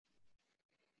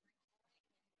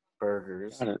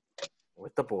burgers Got it.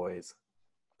 with the boys.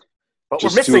 But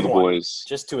Just we're two of missing the one. boys.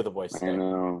 Just two of the boys I today.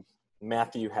 know.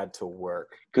 Matthew had to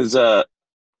work. Because,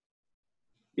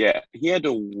 yeah, he had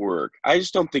to work. I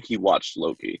just don't think he watched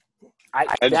Loki. I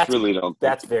just really don't think.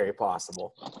 That's very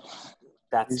possible.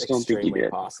 That's just don't think he extremely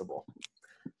did. possible.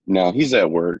 No, he's at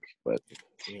work, but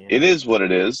Yeah. it is what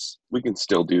it is. We can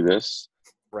still do this.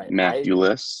 Right.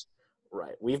 Matthew-less.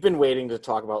 Right. We've been waiting to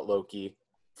talk about Loki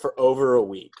for over a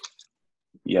week.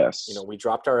 Yes. You know, we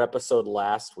dropped our episode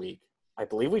last week. I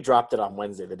believe we dropped it on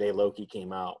Wednesday, the day Loki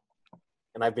came out.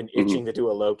 And I've been itching to do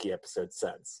a Loki episode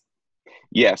since.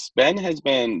 Yes. Ben has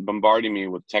been bombarding me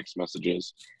with text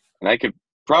messages, and I could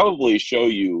probably show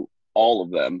you all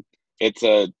of them. It's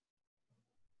a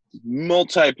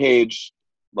multi-page,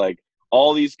 like,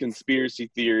 all these conspiracy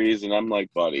theories, and I'm like,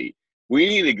 buddy, we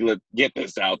need to get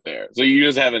this out there. So you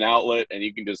just have an outlet, and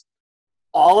you can just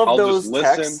all of I'll those just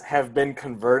texts listen. have been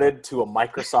converted to a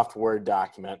Microsoft Word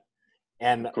document,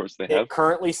 and Of course they it have.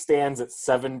 currently stands at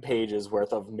 7 pages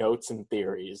worth of notes and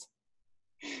theories.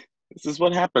 This is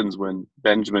what happens when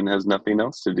Benjamin has nothing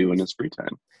else to do in his free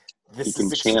time. This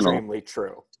is extremely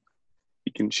true.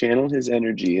 He can channel his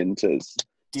energy into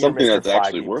Dear something Mr. that's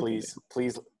actually Feige, working.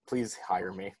 please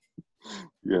hire me.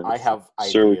 Yes. I have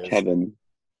Sir ideas. Kevin.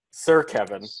 Sir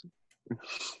Kevin.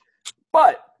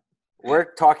 But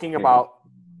we're talking about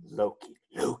Loki.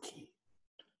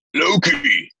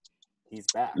 He's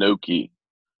back. Loki.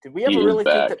 Did we ever He is really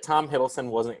think back. that Tom Hiddleston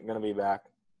wasn't going to be back?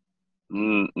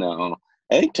 No.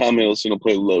 I think Tom Hiddleston will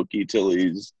play Loki till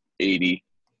he's 80.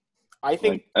 I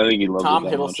think he loves Tom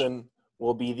it that much. Hiddleston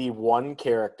will be the one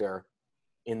character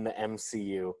in the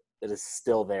MCU that is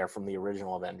still there from the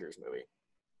original Avengers movie.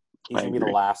 He's going to be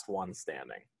the last one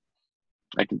standing.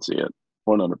 I can see it.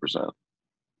 100%.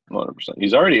 100%.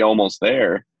 He's already almost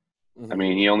there. Mm-hmm. I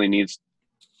mean, he only needs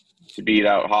to beat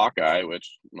out Hawkeye,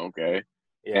 which, okay.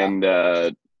 Yeah. And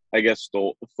I guess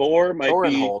Thor might be. Thor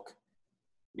and Hulk.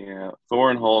 Yeah, Thor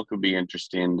and Hulk would be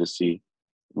interesting to see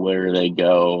where they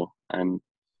go. I'm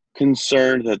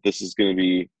concerned that this is going to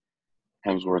be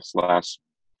Hemsworth's last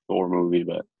Thor movie,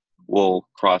 but we'll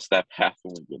cross that path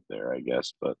when we get there, I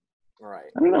guess. But right.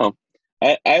 I don't know.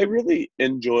 I really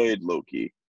enjoyed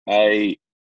Loki.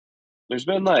 There's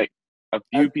been like a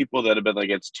few people that have been like,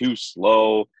 it's too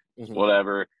slow,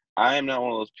 whatever. I am not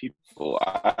one of those people.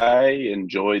 I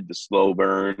enjoyed the slow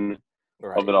burn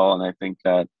of it all, and I think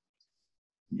that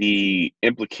the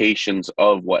implications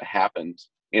of what happened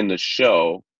in the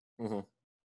show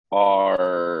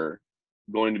are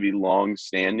going to be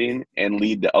long-standing and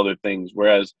lead to other things,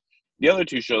 whereas the other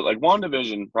two shows, like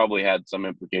WandaVision, probably had some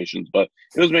implications, but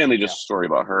it was mainly just a story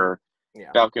about her.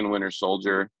 Yeah. Falcon Winter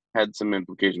Soldier had some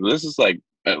implications. This is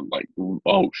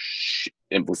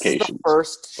implications.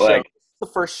 This is the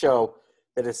first show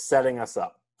that is setting us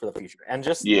up for the future. And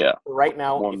just right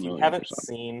now, if you haven't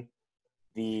seen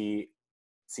the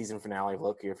season finale of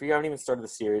Loki, or if you haven't even started the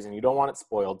series and you don't want it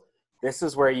spoiled, this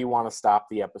is where you want to stop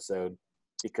the episode,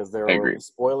 because there are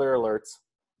spoiler alerts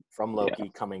from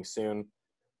Loki coming soon.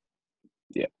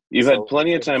 Yeah. You've had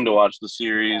plenty of time to watch the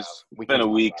series. It's been a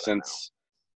week since.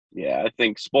 Yeah, I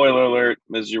think spoiler alert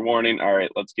is your warning. All right,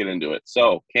 let's get into it.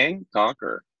 So, Kang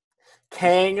Conqueror.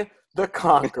 Kang the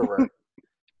Conqueror.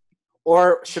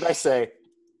 Or should I say,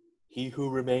 He Who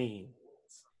Remains.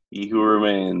 He Who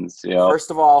Remains, yeah.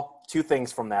 First of all, 2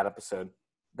 things from that episode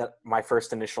that my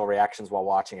first initial reactions while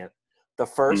watching it. The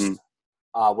first,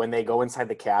 when they go inside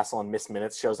the castle and Miss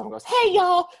Minutes shows up and goes, "Hey,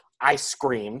 y'all!" I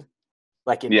screamed.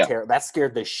 Like in terror. That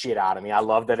scared the shit out of me. I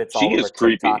love that it's all over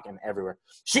TikTok and everywhere.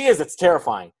 She is. It's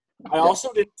terrifying. I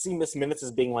also didn't see Miss Minutes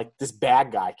as being like this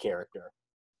bad guy character.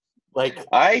 Like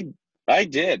I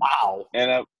did. Wow.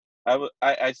 And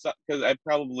I saw, because I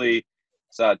probably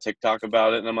saw a TikTok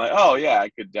about it, and I'm like, oh yeah, I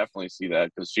could definitely see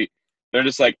that, because they're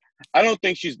just like, I don't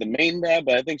think she's the main bad,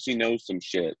 but I think she knows some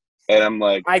shit. And I'm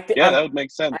like, that would make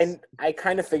sense. I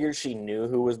kind of figured she knew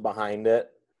who was behind it.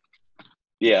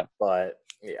 Yeah. But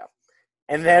yeah.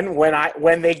 And then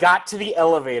when they got to the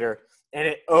elevator and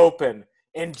it opened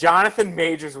and Jonathan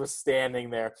Majors was standing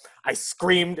there, I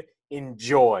screamed in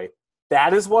joy.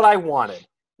 That is what I wanted.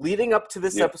 Leading up to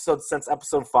this episode, since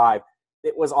episode 5,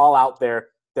 it was all out there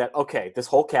that, okay, this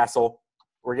whole castle,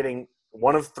 we're getting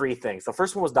one of 3 things. The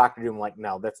first one was Doctor Doom. Like,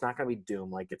 no, that's not going to be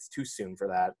Doom. Like, it's too soon for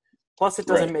that. Plus, it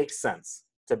doesn't make sense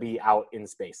to be out in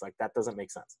space. Like, that doesn't make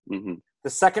sense. Mm-hmm. The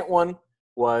second one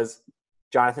was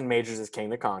Jonathan Majors as Kang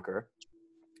the Conqueror.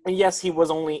 And yes, he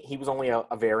was only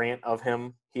a variant of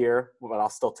him here, but I'll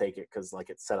still take it because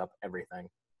like it set up everything.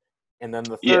 And then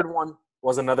the third one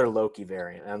was another Loki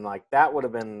variant, and like that would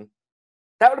have been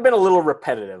a little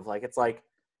repetitive. Like it's like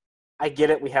I get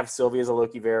it. We have Sylvie as a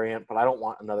Loki variant, but I don't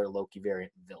want another Loki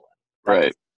variant villain. That Right.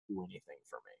 doesn't do anything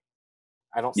for me.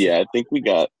 I don't see Yeah, I think we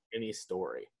got any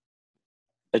story.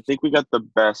 the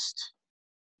best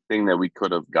thing that we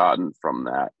could have gotten from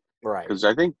that. Right. Because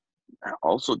I think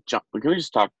also, can we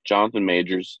just talk? Jonathan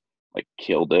Majors like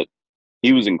killed it.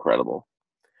 He was incredible.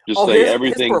 Just like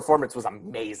everything. His performance was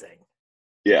amazing.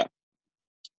 Yeah,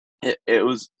 it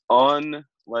was on.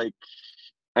 Like,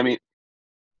 I mean,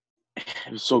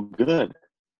 it was so good.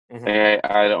 Mm-hmm.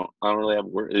 I don't really have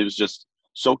words. It was just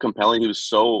so compelling. He was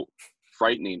so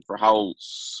frightening for how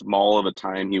small of a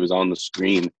time he was on the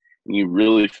screen, and you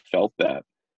really felt that.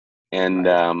 And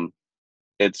right.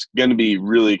 It's going to be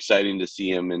really exciting to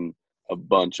see him in a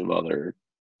bunch of other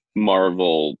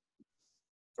Marvel.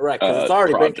 Right, because it's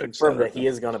already been projects confirmed that he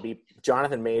is going to be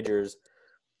Jonathan Majors.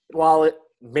 While it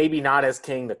maybe not as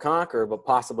King the Conqueror, but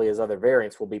possibly as other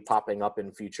variants will be popping up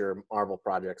in future Marvel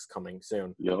projects coming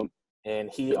soon. Yep.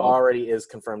 And he already is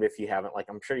confirmed. If you haven't, like,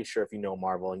 I'm pretty sure if you know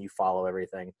Marvel and you follow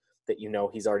everything, that you know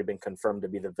he's already been confirmed to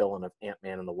be the villain of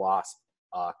Ant-Man and the Wasp,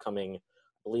 coming, I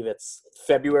believe it's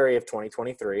February of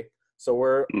 2023. So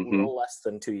we're a little less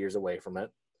than 2 years away from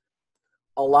it.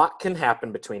 A lot can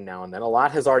happen between now and then. A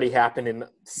lot has already happened in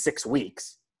 6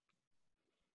 weeks.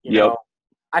 You know,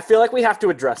 I feel like we have to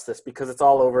address this because it's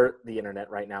all over the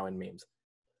internet right now in memes.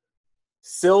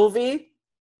 Sylvie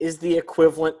is the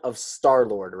equivalent of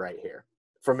Star-Lord right here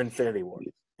from Infinity War.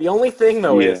 The only thing,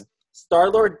 though, is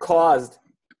Star-Lord caused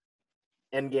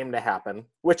Endgame to happen,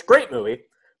 which, great movie,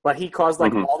 but he caused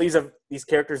like all these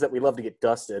characters that we love to get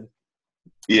dusted.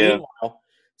 Yeah. Meanwhile,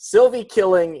 Sylvie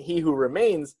killing He Who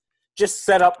Remains just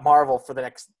set up Marvel for the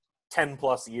next 10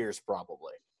 plus years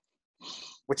probably,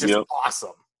 which is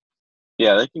awesome.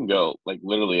 Yeah, they can go like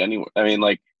literally anywhere. I mean,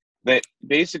 like they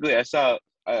basically, I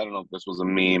don't know if this was a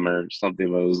meme or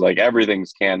something, but it was like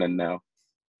everything's canon now.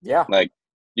 Yeah. Like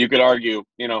you could argue,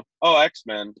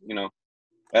 X-Men,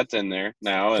 that's in there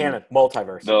now. Canon, and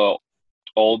multiverse. The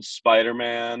old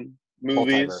Spider-Man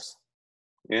movies. Multiverse.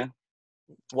 Yeah.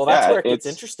 Well, that's where it gets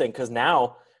interesting because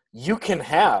now you can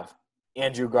have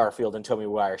Andrew Garfield and Tobey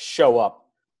Maguire show up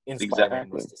in Spider-Man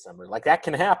this December. Like, that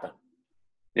can happen.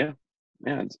 Yeah.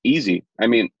 Yeah, it's easy. I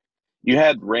mean, you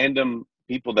had random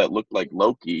people that looked like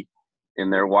Loki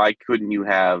in there. Why couldn't you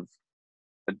have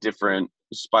a different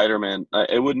Spider-Man?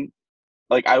 It wouldn't,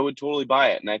 like, I would totally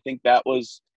buy it. And I think that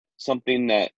was something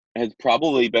that has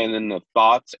probably been in the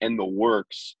thoughts and the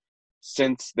works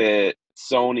since the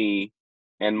Sony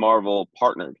and Marvel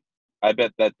partnered. I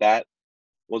bet that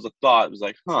was a thought. It was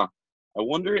like, I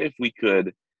wonder if we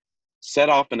could set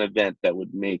off an event that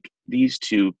would make these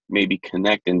two maybe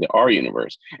connect into our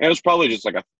universe. And it was probably just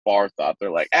like a far thought. They're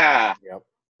like,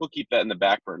 we'll keep that in the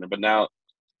back burner. But now,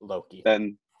 Loki.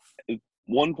 Then at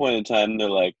one point in time, they're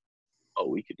like, oh,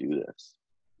 we could do this.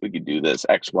 We could do this.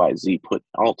 X, Y, Z, put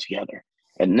it all together.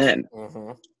 And then,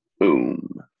 boom,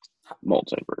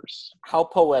 multiverse. How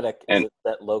poetic is it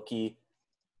that Loki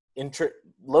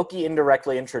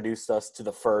indirectly introduced us to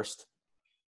the first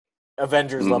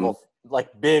Avengers level,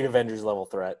 like big Avengers level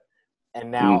threat,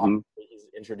 and now he's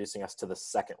introducing us to the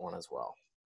second one as well.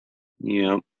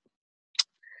 Yep.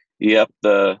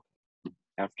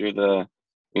 After the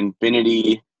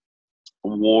Infinity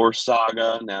War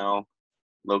saga, now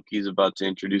Loki's about to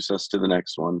introduce us to the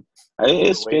next one.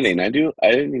 It's fitting. I didn't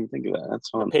even think of that. That's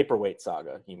fun. The Paperweight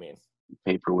saga, you mean?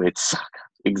 Paperweight saga.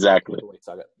 Exactly. Paperweight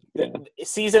saga. Yeah.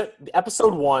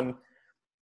 Episode 1,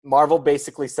 Marvel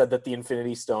basically said that the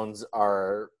Infinity Stones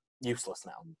are useless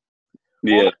now.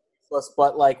 Yeah. Well, useless,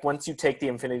 but like once you take the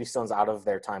Infinity Stones out of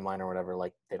their timeline or whatever,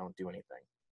 like they don't do anything,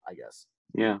 I guess.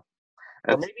 Yeah.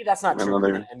 Or maybe that's not true.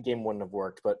 Endgame wouldn't have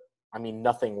worked, but I mean,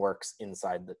 nothing works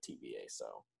inside the TVA,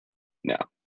 so. No.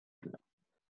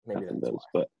 Maybe nothing that's does,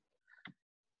 why.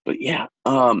 But yeah.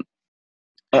 I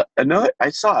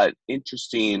saw an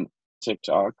interesting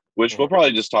TikTok, which we'll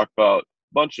probably just talk about.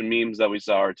 A bunch of memes that we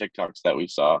saw or TikToks that we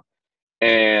saw,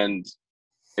 and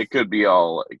it could be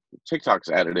all like, TikTok's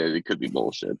edited. It could be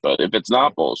bullshit, but if it's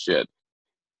not bullshit,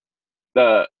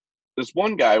 this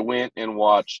one guy went and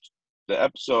watched the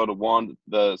episode of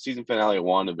the season finale of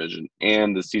WandaVision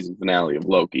and the season finale of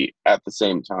Loki at the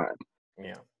same time.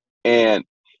 Yeah, and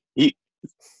he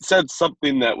said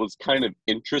something that was kind of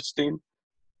interesting.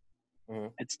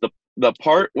 It's the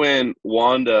part when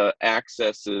Wanda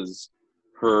accesses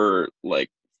her like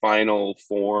final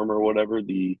form or whatever,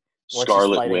 the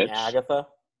Scarlet Witch. Agatha.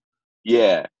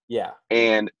 Yeah. Yeah.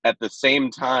 And at the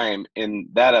same time in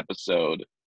that episode,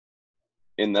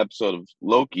 in the episode of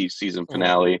Loki season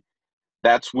finale,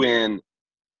 that's when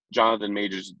Jonathan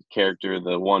Majors' character,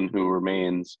 the one who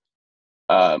remains,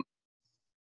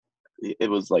 it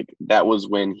was like that was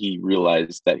when he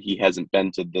realized that he hasn't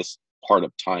been to this part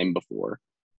of time before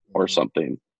or Mhm.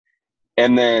 something.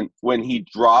 And then when he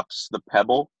drops the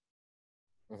pebble,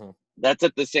 Mhm. that's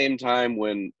at the same time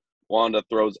when Wanda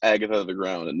throws Agatha to the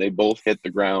ground and they both hit the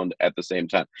ground at the same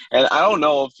time. And I don't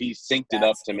know if he synced it up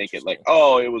That's to make it like, interesting.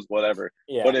 oh, it was whatever.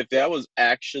 Yeah. But if that was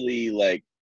actually like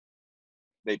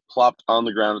they plopped on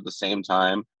the ground at the same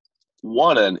time,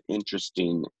 what an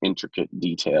interesting, intricate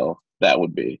detail that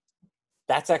would be.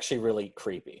 That's actually really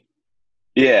creepy.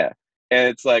 Yeah. And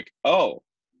it's like, oh,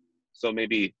 so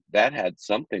maybe that had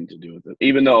something to do with it,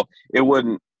 even though it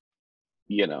wouldn't,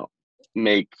 you know,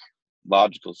 make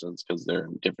logical sense because they're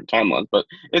in different timelines. But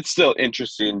it's still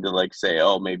interesting to like say,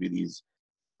 oh, maybe these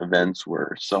events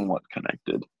were somewhat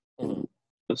connected Mhm. in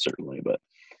a certain way. But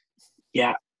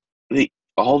yeah, the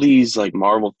all these like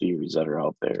Marvel theories that are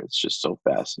out there, it's just so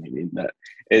fascinating that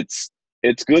it's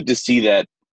it's good to see that,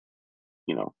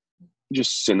 you know,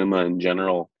 just cinema in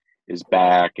general is Right.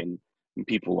 back and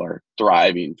people are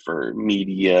thriving for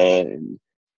media and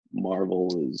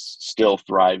Marvel is still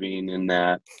thriving in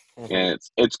that. Mhm. And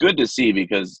it's good to see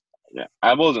because yeah,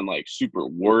 I wasn't like super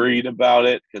worried about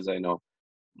it because I know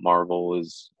Marvel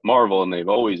is Marvel and they've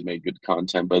always made good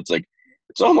content, but it's like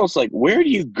it's almost like where do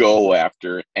you go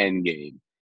after Endgame?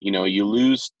 You know, you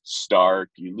lose Stark,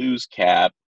 you lose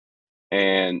Cap,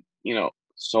 and you know,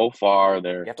 so far You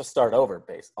they're have to start over,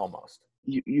 base almost.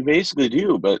 you basically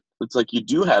do, but it's like you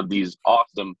do have these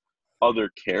awesome other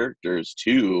characters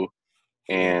too,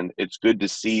 Mhm. and it's good to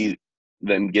see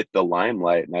them get the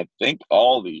limelight. And I think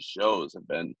all these shows have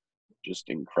been just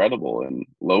incredible, and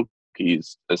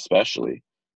Loki's especially.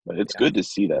 But it's Yeah. good to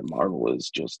see that Marvel is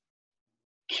just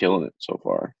killing it so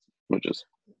far, which is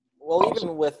Well, awesome.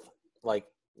 even with like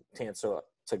to answer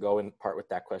to go in part with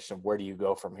that question, where do you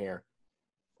go from here?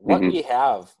 What Hmm. we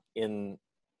have in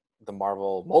the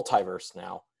Marvel multiverse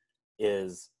now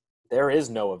is there is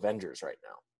no Avengers right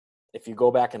now. If you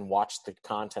go back and watch the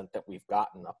content that we've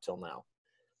gotten up till now,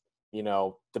 you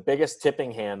know, the biggest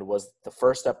tipping hand was the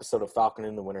first episode of Falcon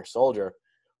and the Winter Soldier,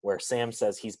 where Sam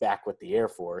says he's back with the Air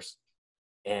Force,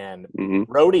 and Hmm.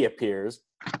 Rhodey appears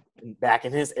back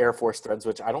in his Air Force threads,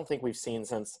 which I don't think we've seen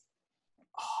since.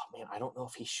 Oh man, I don't know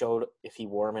if he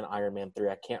wore him in Iron Man 3.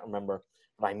 I can't remember,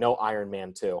 but I know Iron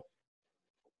Man 2.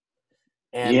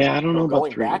 And Yeah, I don't know about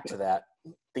going three, back but to that,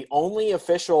 the only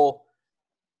official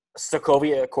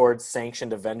Sokovia Accords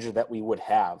sanctioned Avenger that we would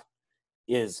have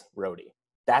is Rhodey.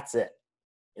 That's it.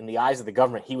 In the eyes of the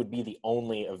government, he would be the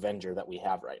only Avenger that we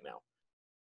have right now.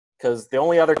 Because the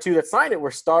only other two that signed it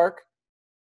were Stark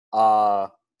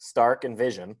and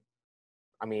Vision.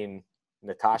 I mean,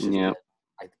 Natasha did. yeah,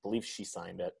 I believe she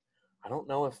signed it. I don't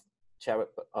know if Chadwick,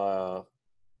 Chadwick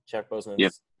yep,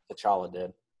 Boseman's T'Challa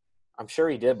did. I'm sure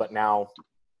he did, but now,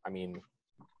 I mean,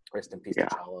 rest in peace, yeah,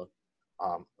 T'Challa.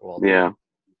 Well, yeah.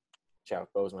 Chadwick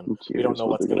Boseman. I'm We don't curious know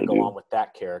what what's they're going to gonna go do. on with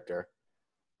that character,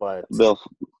 but They'll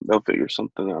they'll figure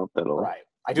something out that'll right.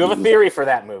 I do have a be theory for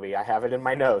that movie. I have it in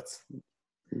my notes.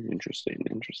 interesting.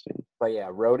 Interesting. But yeah,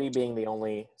 Rhodey being the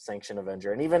only sanctioned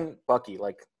Avenger, and even Bucky,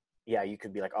 like, yeah, you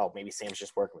could be like, oh, maybe Sam's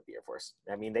just working with the Air Force.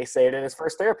 I mean, they say it in his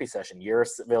first therapy session. You're a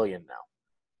civilian now.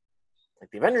 Like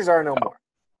the Avengers are no Wow. more.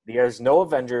 There's no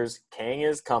Avengers. Kang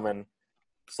is coming,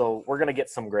 so we're gonna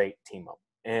get some great team up.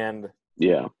 And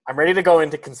Yeah. I'm ready to go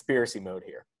into conspiracy mode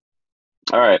here.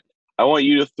 All right. I want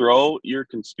you to throw your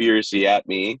conspiracy at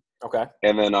me, Okay.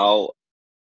 and then I'll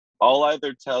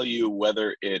either tell you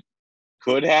whether it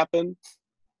could happen,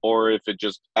 or if it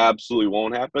just absolutely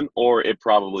won't happen, or it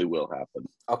probably will happen.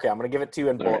 Okay, I'm gonna give it to you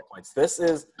in All right. bullet points. This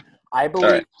is, I All right.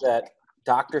 believe that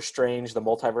Doctor Strange, the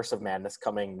Multiverse of Madness,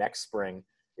 coming next spring,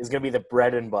 is gonna be the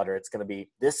bread and butter. It's gonna be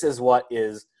this is what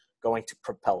is going to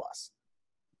propel us.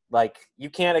 Like you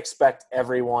can't expect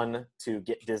everyone to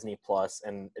get Disney Plus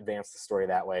and advance the story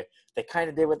that way. They kind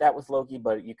of did with that with Loki,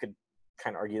 but you could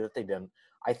kind of argue that they didn't.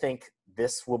 I think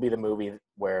this will be the movie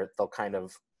where they'll kind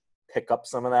of pick up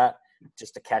some of that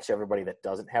just to catch everybody that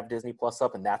doesn't have Disney Plus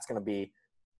up, and that's going to be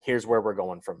here's where we're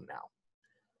going from now.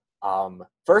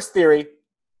 First theory,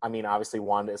 I mean, obviously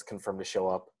Wanda is confirmed to show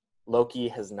up. Loki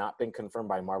has not been confirmed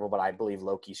by Marvel, but I believe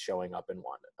Loki's showing up in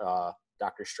Wanda.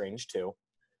 Doctor Strange too.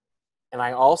 And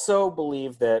I also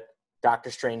believe that Doctor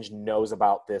Strange knows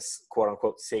about this quote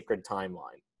unquote sacred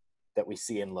timeline that we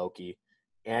see in Loki,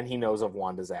 and he knows of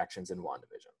Wanda's actions in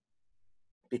WandaVision.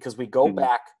 Because we go Mm-hmm.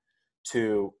 back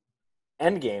to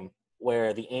Endgame,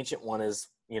 where the Ancient One is,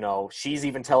 you know, she's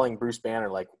even telling Bruce Banner,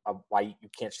 like, why you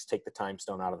can't just take the time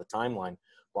stone out of the timeline,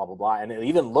 blah, blah, blah. And it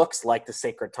even looks like the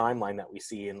sacred timeline that we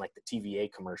see in, like, the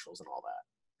TVA commercials and all that.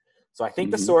 So I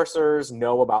think the Mhm. sorcerers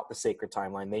know about the sacred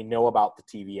timeline. They know about the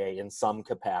TVA in some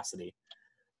capacity.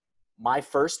 My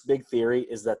first big theory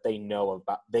is that they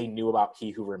knew about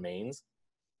He Who Remains,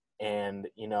 and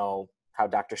how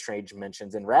Doctor Strange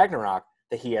mentions in Ragnarok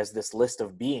that he has this list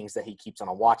of beings that he keeps on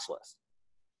a watch list.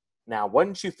 Now,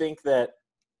 wouldn't you think that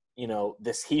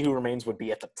this He Who Remains would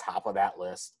be at the top of that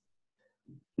list?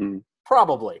 Mm.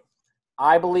 Probably.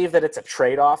 I believe that it's a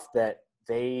trade-off that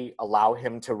they allow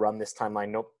him to run this timeline.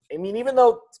 No, I mean, even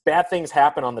though bad things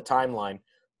happen on the timeline,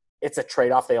 it's a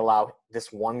trade-off. They allow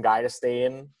this one guy to stay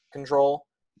in control,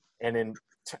 and in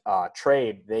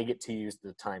trade, they get to use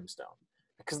the time stone.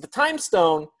 Because the time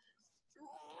stone,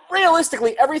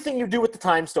 realistically, everything you do with the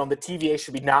time stone, the TVA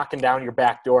should be knocking down your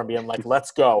back door and being like,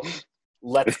 "Let's go,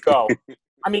 let's go."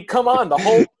 I mean, come on. The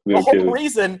whole No kidding.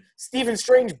 reason Stephen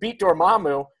Strange beat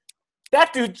Dormammu,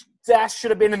 that dude's ass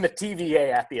should have been in the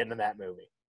TVA at the end of that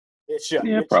movie. It should.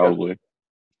 Yeah, It probably. should.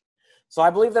 So I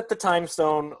believe that the time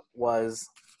stone was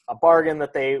a bargain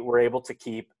that they were able to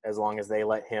keep as long as they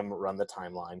let him run the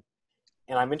timeline.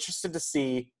 And I'm interested to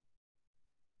see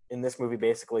in this movie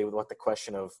basically what the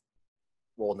question of,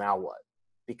 well, now what?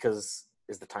 Because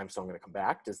is the time stone going to come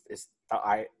back? Is the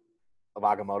Eye of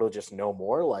Agamotto just no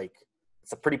more? Like,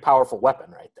 it's a pretty powerful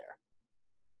weapon right there.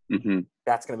 Mm-hmm.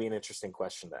 That's going to be an interesting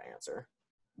question to answer.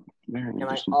 Very And I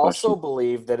interesting also question.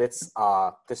 believe that it's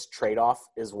this trade-off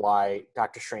is why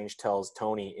Doctor Strange tells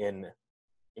Tony in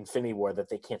Infinity War that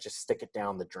they can't just stick it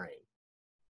down the drain.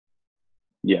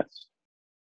 Yes.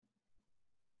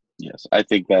 Yes, I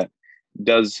think that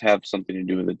does have something to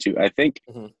do with it too. I think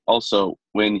also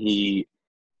when he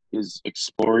is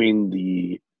exploring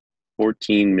the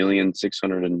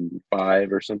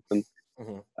 14,605,000 or something,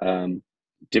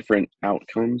 different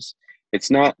outcomes,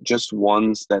 it's not just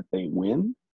ones that they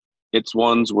win. It's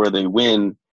ones where they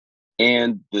win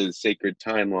and the sacred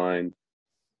timeline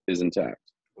is intact.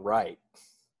 Right.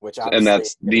 Which And obviously,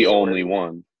 that's the only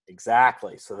one.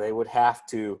 Exactly. So they would have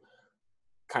to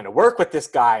kind of work with this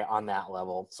guy on that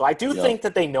level. So I do think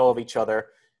that they know of each other.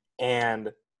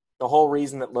 And the whole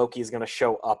reason that Loki is going to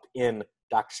show up in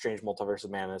Doctor Strange Multiverse of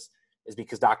Madness is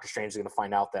because Doctor Strange is going to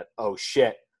find out that, oh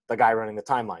shit, the guy running the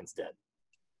timeline's dead.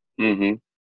 Mm-hmm.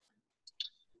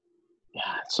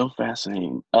 Yeah, it's so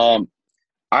fascinating. I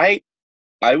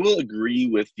will agree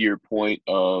with your point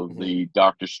of the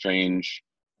Doctor Strange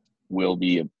will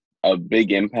be a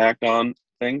big impact on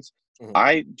things.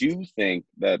 I do think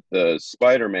that the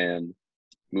Spider-Man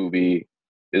movie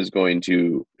is going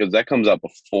to, because that comes out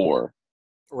before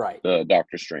the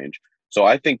Doctor Strange. So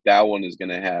I think that one is going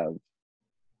to have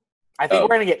I think we're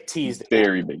going to get teased.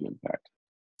 Very big impact.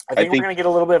 I think we're going to get a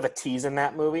little bit of a tease in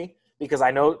that movie because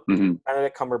I know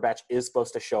Benedict Cumberbatch is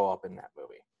supposed to show up in that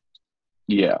movie.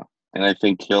 Yeah, and I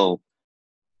think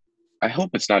I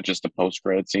hope it's not just a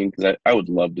post-credit scene because I would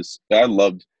love to. I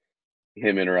loved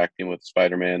him interacting with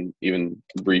Spider-Man even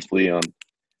briefly on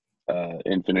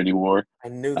Infinity War. I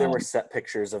knew there were set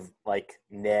pictures of like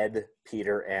Ned,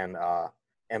 Peter, and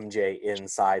MJ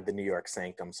inside the New York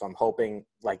Sanctum. So I'm hoping,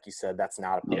 like you said, that's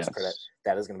not a post-credit. Yes.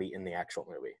 That is going to be in the actual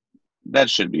movie.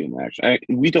 That should be in the action.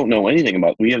 We don't know anything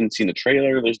about it. We haven't seen the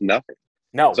trailer. There's nothing.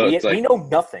 No, so we know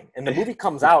nothing. And the movie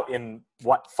comes out in,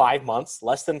 5 months?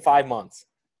 Less than 5 months.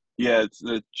 Yeah, it's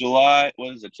July.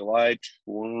 What is it? July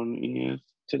 20th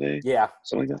today? Yeah.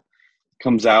 Something like that.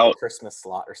 Comes out. Christmas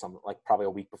slot or something, like probably a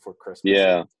week before Christmas.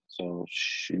 Yeah. So,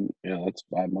 shoot. Yeah, that's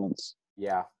 5 months.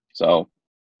 Yeah. So,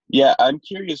 yeah, I'm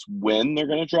curious when they're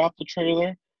going to drop the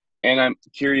trailer. And I'm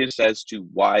curious as to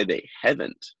why they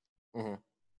haven't.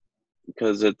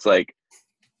 Because it's like,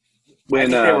 when I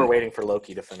think they were waiting for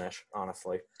Loki to finish,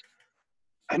 honestly.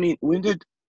 I mean, when did,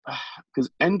 because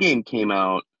Endgame came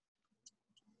out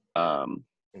in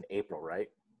April, right?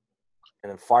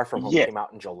 And then Far From Home came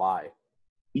out in July.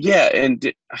 Yeah,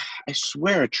 and I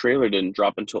swear a trailer didn't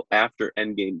drop until after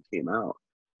Endgame came out.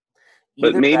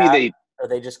 But maybe or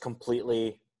they just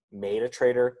completely made a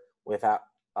trailer without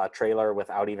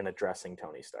even addressing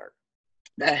Tony Stark.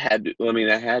 That had to have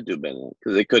been it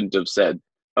because they couldn't have said,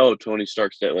 "Oh, Tony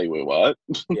Stark's dead." Like, wait, what?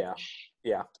 Yeah.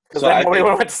 Because then nobody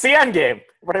would have went to see Endgame.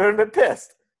 Everybody would have been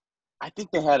pissed. I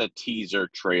think they had a teaser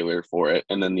trailer for it,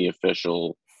 and then the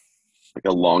official, like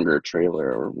a longer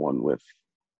trailer or one with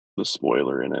the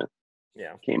spoiler in it.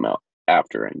 Yeah, came out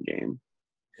after Endgame.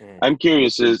 I'm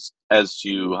curious as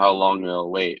to how long they'll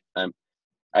wait.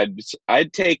 I'd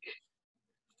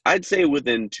say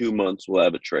within 2 months we'll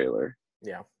have a trailer.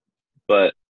 Yeah,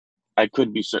 but I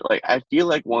could be certain. Like, I feel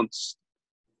like once,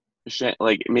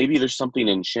 like maybe there's something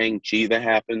in Shang-Chi that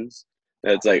happens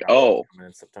that's like, oh, coming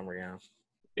in September.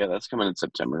 Yeah, that's coming in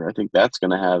September. I think that's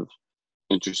going to have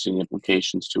interesting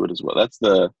implications to it as well. That's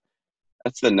the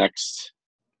that's the next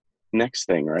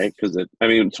thing, right? Because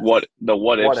it's what if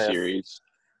What if? series,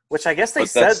 Which I guess they but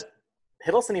said that's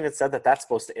Hiddleston even said that that's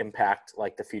supposed to impact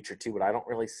like the future too, but I don't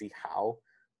really see how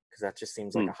because that just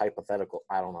seems like a hypothetical.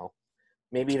 I don't know.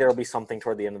 Maybe there'll be something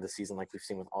toward the end of the season like we've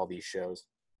seen with all these shows.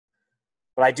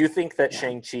 But I do think that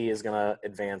Shang-Chi is going to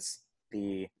advance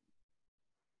the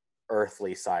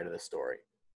earthly side of the story.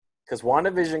 Because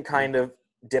WandaVision kind of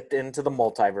dipped into the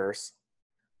multiverse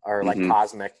or like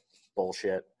cosmic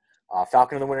bullshit.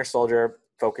 Falcon and the Winter Soldier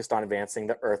focused on advancing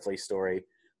the earthly story.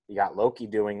 You got Loki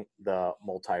doing the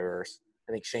multiverse.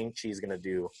 I think Shang-Chi is going to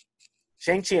do –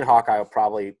 Shang-Chi and Hawkeye will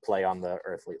probably play on the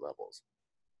earthly levels.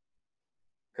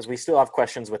 Because we still have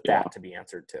questions with that to be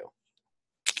answered too.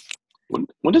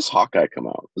 When does Hawkeye come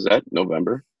out? Is that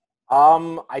November?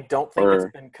 I don't think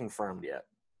it's been confirmed yet.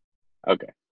 Okay.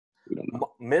 We don't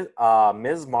know.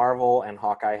 Ms. Marvel and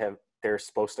Hawkeye they're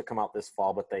supposed to come out this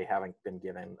fall, but they haven't been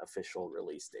given official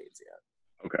release dates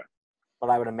yet. Okay.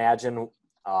 But I would imagine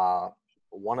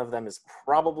one of them is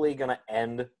probably going to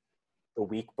end the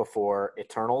week before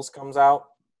Eternals comes out.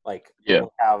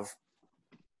 We'll have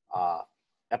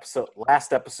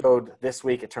last episode this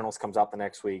week, Eternals comes out the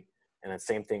next week, and then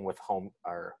same thing with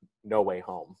No Way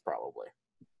Home, probably.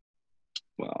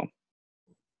 Wow.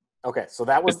 Okay, so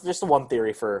that was just one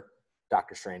theory for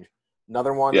Doctor Strange.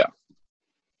 Another one,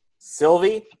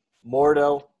 Sylvie,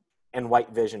 Mordo, and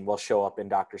White Vision will show up in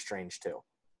Doctor Strange too.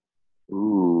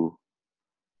 Ooh.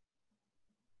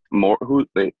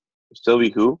 Sylvie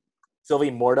who?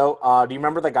 Sylvie Mordo. Do you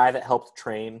remember the guy that helped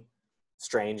train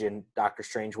Strange in Doctor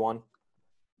Strange 1?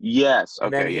 Yes.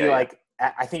 Okay, and then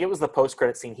I think it was the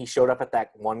post-credit scene. He showed up at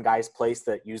that one guy's place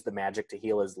that used the magic to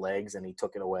heal his legs, and he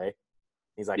took it away.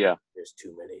 He's like, there's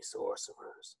too many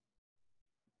sorcerers.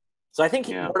 So I think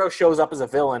Mordo shows up as a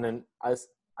villain, and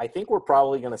I think we're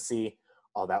probably going to see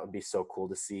 – that would be so cool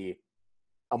to see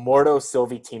a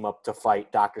Mordo-Sylvie team up to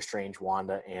fight Doctor Strange,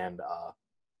 Wanda, and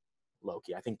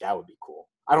Loki. I think that would be cool.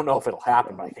 I don't know if it'll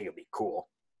happen, but I think it would be cool.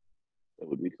 That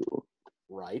would be cool.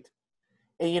 Right?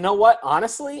 And you know what?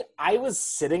 Honestly, I was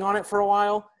sitting on it for a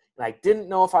while, and I didn't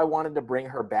know if I wanted to bring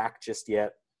her back just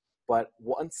yet. But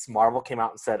once Marvel came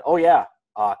out and said,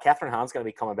 Catherine Hahn's going to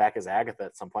be coming back as Agatha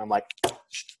at some point, I'm like,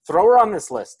 throw her on this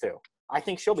list too. I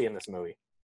think she'll be in this movie.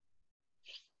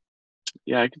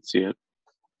 Yeah, I can see it.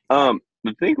 The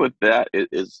thing with that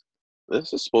is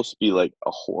this is supposed to be like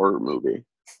a horror movie.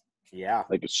 Yeah.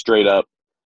 Like a straight up.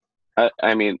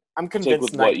 I mean, I'm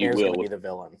convinced Nightmare's going to be the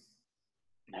villain.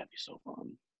 That'd be so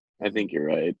fun. I think you're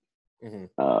right. Mm-hmm.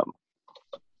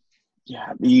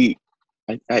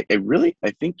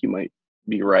 I think you might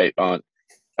be right on.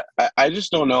 I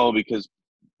just don't know because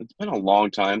it's been a long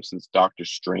time since Doctor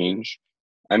Strange.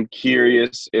 I'm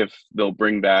curious if they'll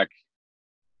bring back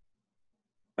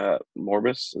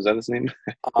Morbius. Is that his name?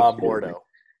 Mordo.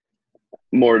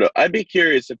 Mordo. I'd be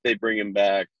curious if they bring him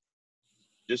back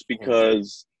just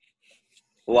because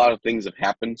a lot of things have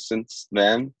happened since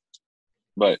then.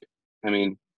 But, I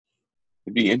mean,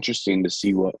 it'd be interesting to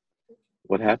see what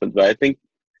happens. But I think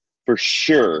for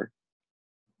sure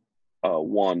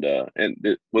Wanda. And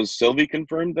was Sylvie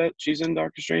confirmed that she's in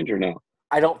Doctor Strange or no?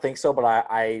 I don't think so, but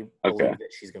I believe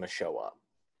that she's going to show up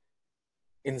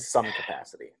in some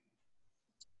capacity.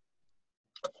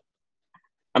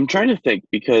 I'm trying to think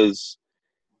because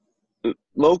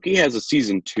Loki has a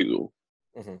season 2.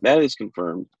 Mm-hmm. That is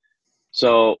confirmed.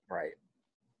 So right.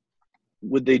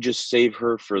 Would they just save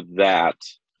her for that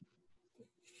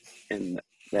in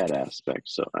that aspect?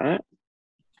 So I'm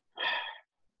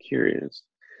curious.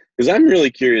 Because I'm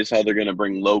really curious how they're going to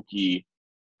bring Loki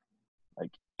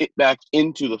back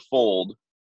into the fold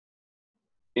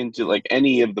into like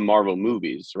any of the Marvel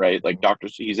movies, right? Like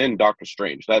he's in Doctor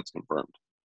Strange. That's confirmed.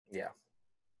 Yeah.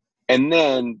 And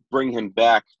then bring him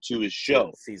back to his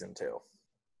show. Season 2.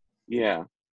 Yeah.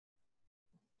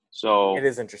 So it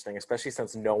is interesting, especially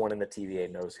since no one in the TVA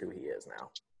knows who he is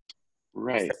now.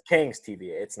 Right. It's Kang's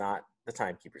TVA. It's not the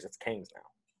Timekeepers. It's Kang's now.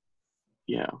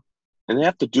 Yeah. And they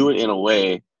have to do it in a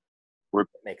way where it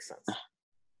makes sense.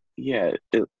 Yeah.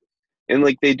 And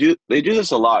like they do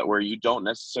this a lot where you don't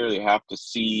necessarily have to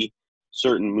see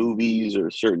certain movies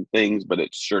or certain things, but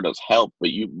it sure does help,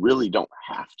 but you really don't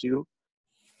have to.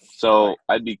 So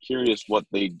I'd be curious what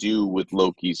they do with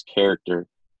Loki's character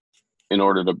in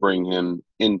order to bring him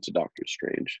into Doctor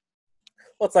Strange.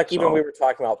 Well, it's like even we were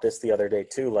talking about this the other day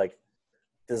too. Like,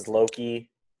 does Loki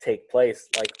take place?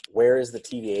 Like, where is the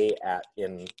TVA at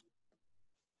in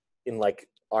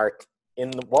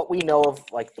what we know of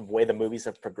like the way the movies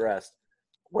have progressed?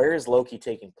 Where is Loki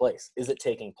taking place? Is it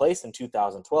taking place in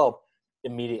 2012,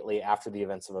 immediately after the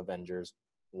events of Avengers,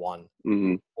 one?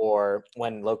 Mm-hmm. Or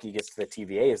when Loki gets to the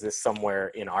TVA, is this somewhere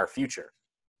in our future?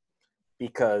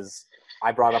 Because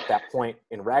I brought up that point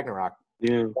in Ragnarok.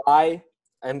 Yeah. Why?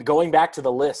 And going back to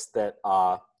the list that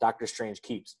Doctor Strange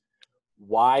keeps,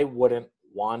 why wouldn't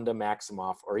Wanda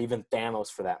Maximoff, or even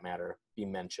Thanos for that matter, be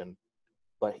mentioned?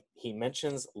 But he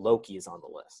mentions Loki is on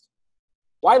the list.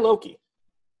 Why Loki?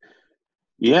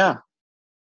 Yeah.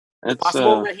 It's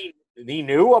possible that he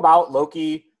knew about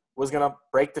Loki was going to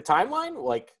break the timeline.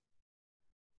 Like,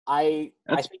 I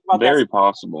think about very that.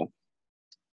 possible.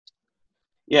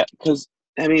 Yeah, because,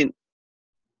 I mean,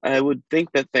 I would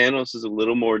think that Thanos is a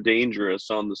little more dangerous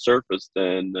on the surface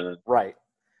than... Right.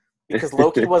 Because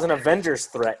Loki was an Avengers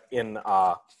threat in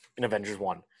Avengers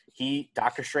 1.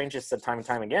 Doctor Strange has said time and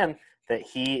time again that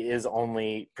he is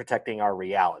only protecting our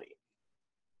reality.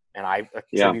 And I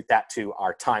attribute that to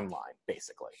our timeline,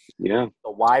 basically. Yeah.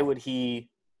 So why would he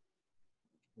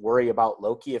worry about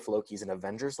Loki if Loki's an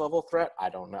Avengers level threat? I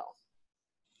don't know.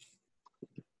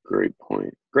 Great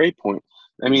point. Great point.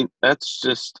 I mean, that's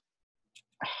just,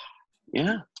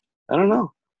 yeah, I don't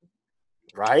know.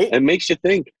 Right? It makes you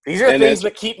think. These are things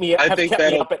that kept me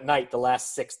up at night the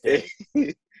last 6 days.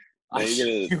 Now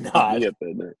you're do gonna not. keep me up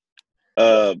at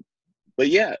night. But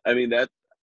yeah, I mean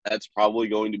that's probably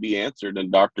going to be answered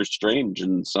in Doctor Strange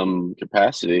in some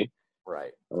capacity.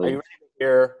 Right. Are you ready to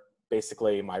hear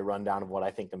basically my rundown of what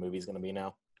I think the movie's going to be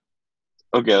now?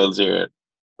 Okay, let's hear it.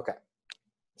 Okay.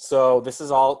 So this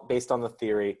is all based on the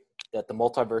theory that the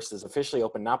multiverse is officially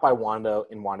open, not by Wanda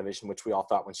in WandaVision, which we all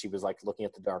thought when she was like looking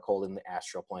at the Darkhold in the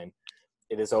astral plane.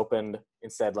 It is opened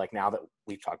instead, like now that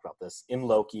we've talked about this, in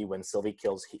Loki when Sylvie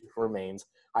kills He Who Remains.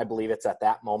 I believe it's at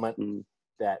that moment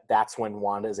that's when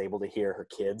Wanda is able to hear her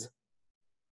kids.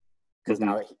 Because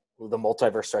now that the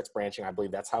multiverse starts branching, I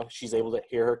believe that's how she's able to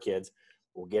hear her kids.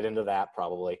 We'll get into that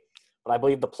probably. But I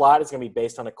believe the plot is going to be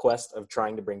based on a quest of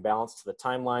trying to bring balance to the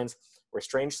timelines, where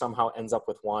Strange somehow ends up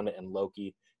with Wanda and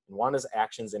Loki. And Wanda's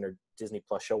actions in her Disney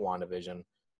Plus show WandaVision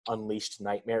unleashed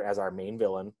Nightmare as our main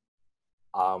villain.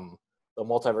 The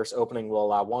multiverse opening will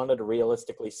allow Wanda to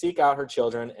realistically seek out her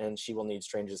children, and she will need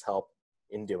Strange's help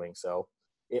in doing so.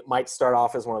 It might start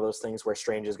off as one of those things where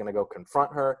Strange is going to go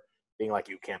confront her, being like,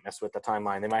 you can't mess with the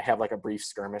timeline. They might have like a brief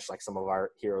skirmish like some of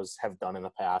our heroes have done in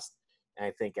the past. And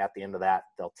I think at the end of that,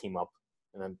 they'll team up.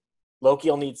 And then Loki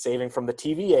will need saving from the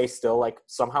TVA still. Like,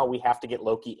 somehow we have to get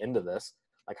Loki into this.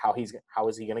 Like, how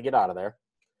is he going to get out of there?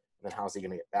 And then how is he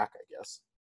going to get back, I guess?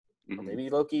 Or maybe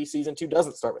Loki season 2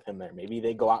 doesn't start with him there. Maybe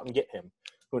they go out and get him.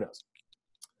 Who knows?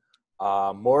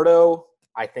 Mordo,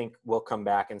 I think, will come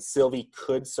back. And Sylvie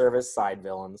could serve as side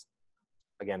villains.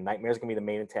 Again, Nightmare's going to be the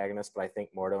main antagonist, but I think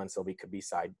Mordo and Sylvie could be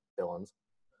side villains.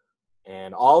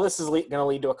 And all this is going to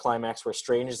lead to a climax where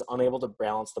Strange is unable to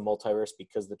balance the multiverse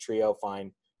because the trio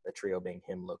find, the trio being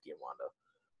him, Loki, and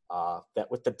Wanda, that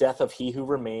with the death of He Who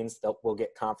Remains, that we'll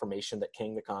get confirmation that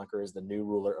King the Conqueror is the new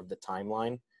ruler of the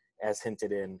timeline, as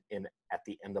hinted in at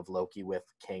the end of Loki with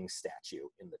Kang's statue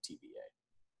in the TVA.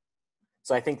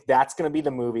 So I think that's going to be the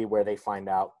movie where they find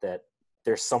out that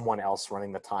there's someone else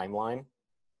running the timeline,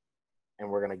 and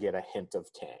we're going to get a hint of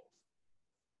Kang.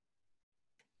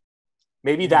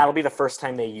 Maybe that'll be the first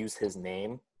time they use his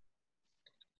name,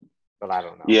 but I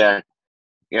don't know. Yeah,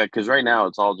 because right now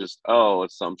it's all just,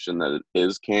 assumption that it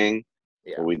is Kang,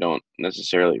 but we don't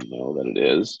necessarily know that it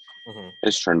is. I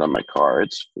just turned on my car.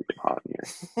 It's freaking hot in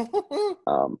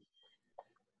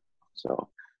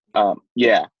here.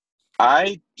 Yeah,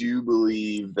 I do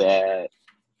believe that,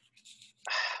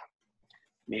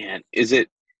 man, is it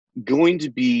going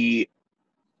to be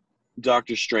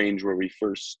Doctor Strange where we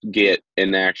first get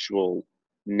an actual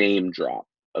name drop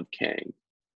of Kang?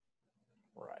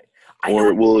 Right.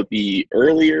 Or will it be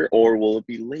earlier, or will it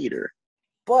be later?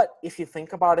 But if you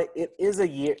think about it, it is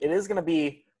going to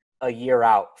be a year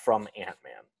out from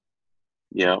Ant-Man.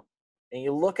 Yeah. And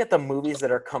you look at the movies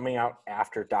that are coming out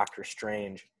after Doctor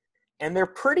Strange, and they're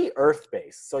pretty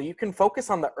Earth-based. So you can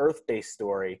focus on the Earth-based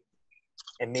story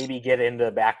and maybe get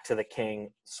back to the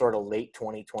King sort of late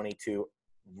 2022,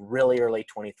 really early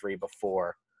 23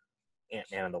 before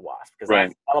Ant-Man and the Wasp.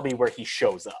 Because that'll be where he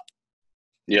shows up.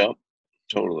 Yep,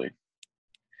 totally.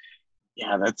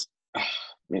 Yeah,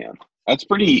 that's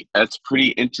pretty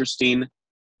interesting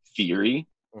theory.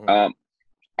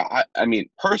 I mean,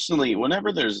 personally,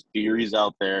 whenever there's theories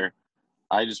out there,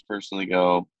 I just personally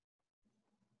go,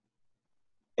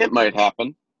 it might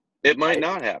happen. It might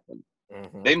not happen.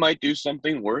 They might do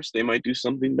something worse. They might do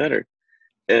something better.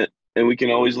 And we can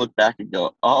always look back and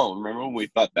go, oh, remember when we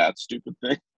thought that stupid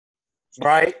thing?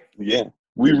 Right. Yeah.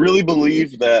 We really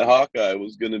believed that Hawkeye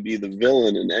was going to be the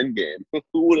villain in Endgame.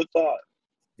 Who would have thought?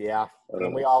 Yeah.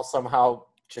 And we all somehow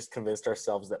just convinced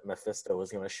ourselves that Mephisto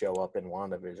was going to show up in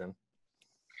WandaVision.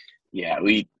 Yeah,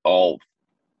 we all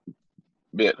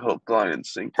bit hook, line, and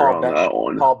sinker on that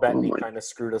one. Paul Bettany kind of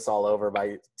screwed us all over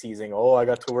by teasing, "Oh, I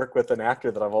got to work with an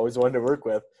actor that I've always wanted to work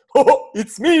with. Oh,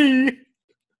 it's me!"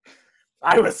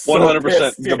 I was so 100%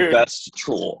 pissed, the dude. best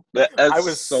troll. I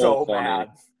was so funny.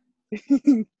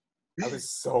 mad. I was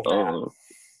so mad.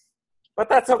 But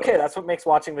that's okay. That's what makes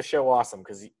watching the show awesome.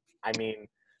 Because I mean,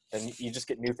 then you just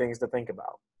get new things to think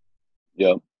about.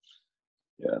 Yep.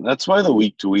 Yeah, that's why the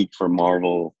week to week for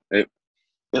Marvel it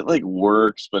like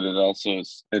works, but it also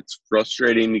it's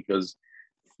frustrating because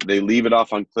they leave it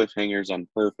off on cliffhangers on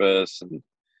purpose and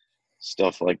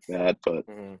stuff like that. But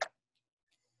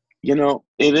you know,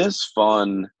 it is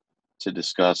fun to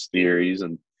discuss theories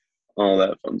and all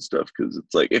that fun stuff because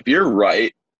it's like if you're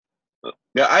right.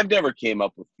 Yeah, I've never came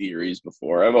up with theories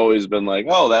before. I've always been like,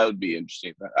 "Oh, that would be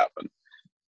interesting if that happened."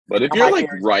 But if you're like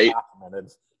right,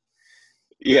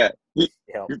 yeah,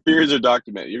 your theories are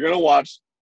documented. You're gonna watch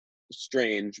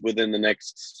Strange within the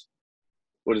next.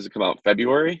 What does it come out?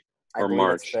 February or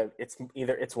March?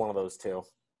 It's one of those two.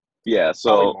 Yeah, so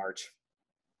probably March.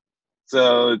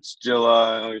 So it's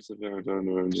July, August, September,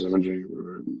 November, December,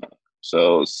 January.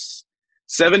 So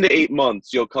 7 to 8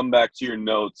 months. You'll come back to your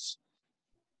notes.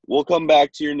 We'll come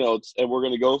back to your notes, and we're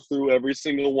gonna go through every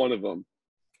single one of them,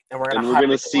 and we're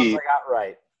gonna see. The ones I got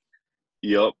right.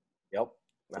 Yep.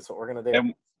 That's what we're gonna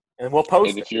do, and we'll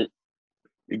post it.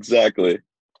 Exactly.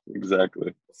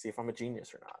 We'll see if I'm a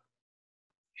genius or not.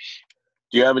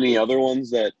 Do you have any other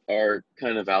ones that are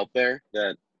kind of out there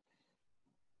that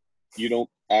you don't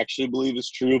actually believe is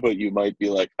true, but you might be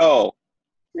like, "Oh,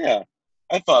 yeah,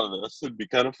 I thought of this. It'd be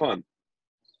kind of fun."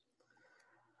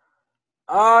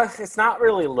 It's not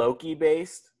really Loki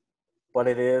based, but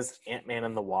it is Ant-Man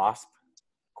and the Wasp,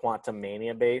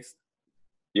 Quantumania based.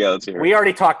 Yeah, let's hear it. We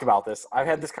already talked about this. I've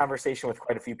had this conversation with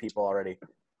quite a few people already.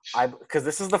 Because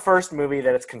this is the first movie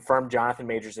that it's confirmed Jonathan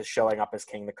Majors is showing up as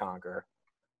King the Conqueror.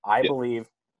 I believe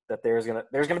that there's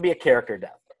gonna be a character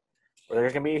death, or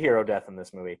there's gonna be a hero death in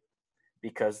this movie,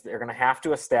 because they're gonna have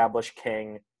to establish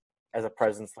King as a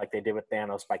presence like they did with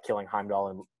Thanos by killing Heimdall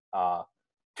in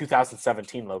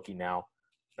 2017 Loki now.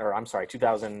 Or I'm sorry,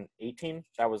 2018?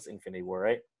 That was Infinity War,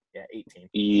 right? Yeah, 18.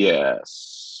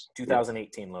 Yes.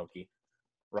 2018 Loki,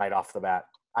 right off the bat.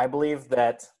 I believe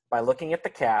that by looking at the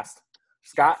cast,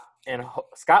 Scott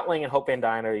Lang and Hope Van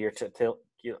Dyne are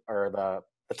the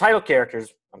title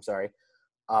characters. I'm sorry.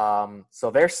 So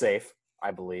they're safe,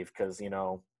 I believe, because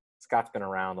Scott's been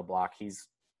around the block. He's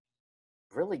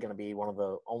really going to be one of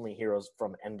the only heroes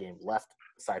from Endgame left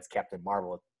besides Captain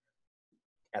Marvel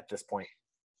at this point.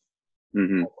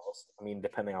 Mm-hmm. Almost. I mean,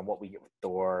 depending on what we get with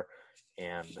Thor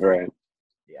and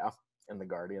and the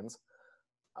Guardians.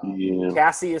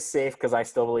 Cassie is safe because I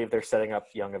still believe they're setting up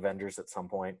Young Avengers at some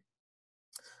point.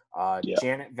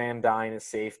 Janet Van Dyne is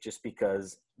safe just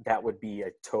because that would be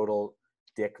a total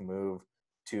dick move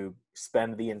to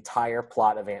spend the entire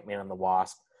plot of Ant-Man and the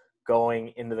Wasp going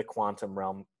into the quantum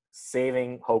realm,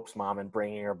 saving Hope's mom and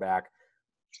bringing her back,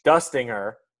 dusting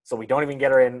her so we don't even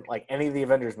get her in like any of the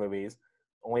Avengers movies,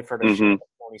 only for her to show up at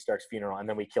Tony Stark's funeral, and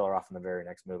then we kill her off in the very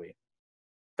next movie.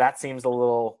 That seems a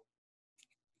little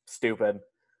stupid.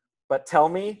 But tell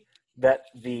me that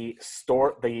the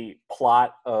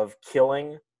plot of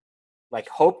killing, like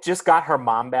Hope just got her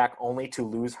mom back only to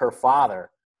lose her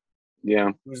father.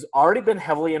 Yeah. Who's already been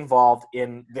heavily involved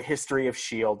in the history of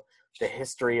S.H.I.E.L.D., the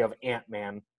history of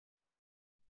Ant-Man.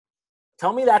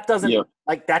 Tell me that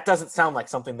doesn't sound like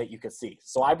something that you could see.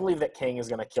 So I believe that King is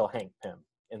going to kill Hank Pym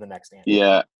in the next Ant-Man.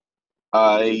 Yeah,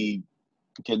 I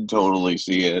can totally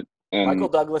see it. And Michael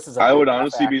Douglas is I would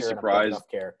honestly be surprised. Enough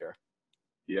character.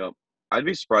 Yep. I'd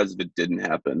be surprised if it didn't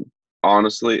happen.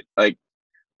 Honestly, like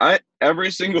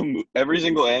every single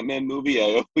Ant-Man movie,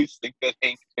 I always think that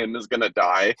Hank Pym is gonna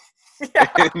die,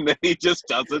 and then he just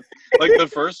doesn't. Like the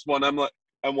first one, I'm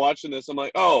watching this, I'm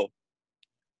like, oh.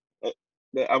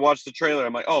 I watched the trailer.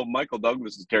 I'm like, oh, Michael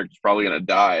Douglas's character's probably gonna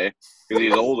die because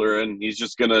he's older and he's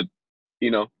just gonna,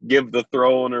 give the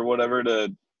throne or whatever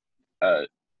to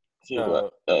Paul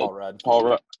Rudd. Paul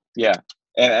Rudd. Yeah,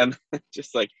 and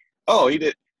just like, oh,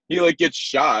 he like gets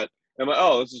shot. I'm like,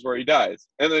 oh, this is where he dies,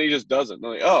 and then he just doesn't.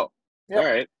 I'm like, oh, all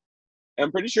right.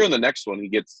 I'm pretty sure in the next one he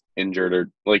gets injured or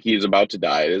like he's about to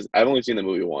die. I've only seen the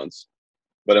movie once,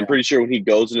 but I'm pretty sure when he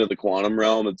goes into the quantum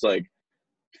realm, it's like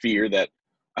fear that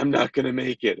I'm not gonna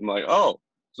make it. I'm like, oh,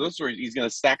 so this is where he's gonna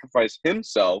sacrifice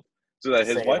himself so that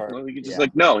his wife. He can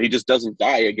just no, he just doesn't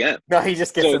die again. No, he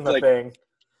just gets in the thing.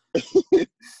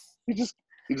 he just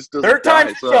doesn't. Third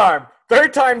time's a charm.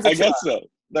 I guess so.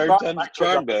 Third time's a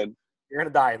charm, Ben. You're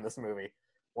gonna die in this movie.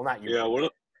 Well, not you. Yeah.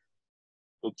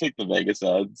 we'll take the Vegas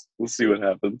odds. We'll see what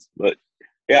happens. But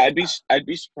yeah, I'd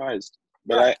be surprised.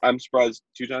 But Yeah. I'm surprised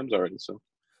 2 times already. So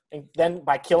And then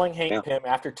by killing Hank yeah, Pym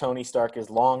after Tony Stark is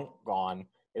long gone,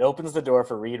 it opens the door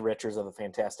for Reed Richards of the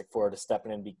Fantastic Four to step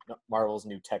in and be Marvel's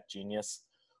new tech genius.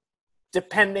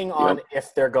 Depending yep, on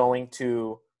if they're going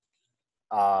to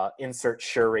insert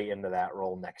Shuri into that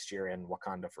role next year in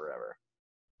Wakanda Forever.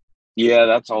 yeah.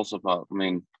 That's also I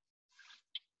mean,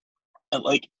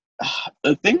 like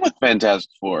the thing with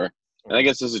Fantastic Four, and I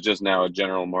guess this is just now a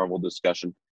general Marvel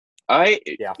discussion.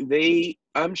 Yeah.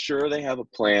 I'm sure they have a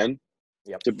plan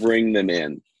Yep. to bring them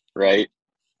in, right?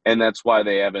 And that's why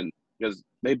they haven't, because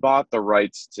they bought the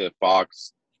rights to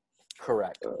Fox.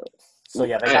 Correct. So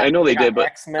yeah, I know they did, but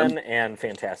X-Men and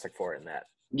Fantastic Four in that.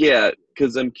 yeah,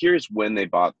 because I'm curious when they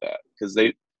bought that, because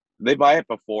they buy it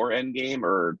before Endgame,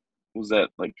 or was that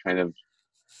like kind of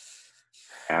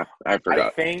after? I I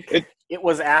forgot. think it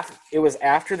was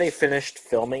after they finished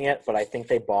filming it, but I think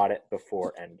they bought it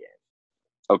before Endgame.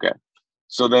 Okay,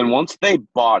 so then once they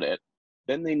bought it,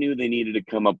 then they knew they needed to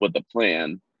come up with a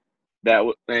plan.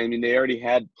 I mean, they already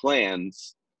had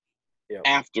plans Yep.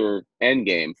 after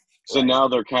Endgame. So Right. now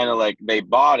they're kind of like, they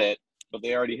bought it, but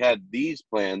they already had these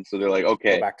plans. So they're like, Go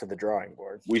okay, back to the drawing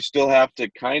board. we still have to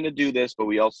kind of do this, but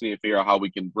we also need to figure out how we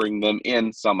can bring them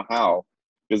in somehow.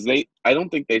 Because I don't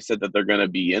think they said that they're going to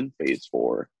be in phase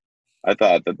 4. I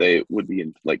thought that they would be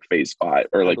in like phase 5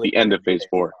 or I like believe the they're end gonna of be phase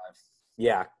 4. 5.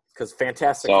 Yeah, because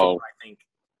Fantastic Four, So I think,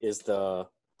 is the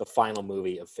final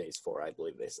movie of Phase 4. I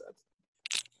believe they said.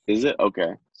 is it?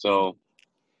 Okay. So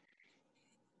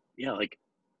yeah, like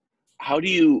how do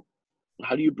you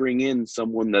bring in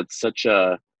someone that's such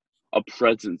a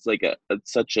presence, like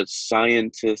such a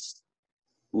scientist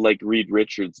like Reed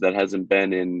Richards that hasn't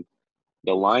been in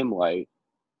the limelight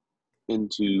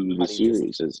into How the do you just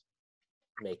series? Is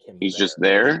make him he's just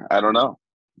there? there? I don't know.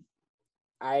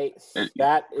 Get it?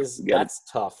 That's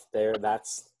tough.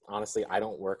 That's honestly, I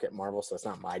don't work at Marvel, so it's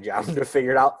not my job to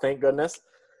figure it out. Thank goodness.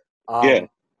 Yeah.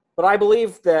 But I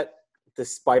believe that the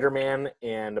Spider-Man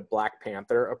and Black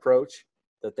Panther approach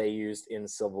that they used in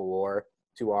Civil War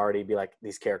to already be like,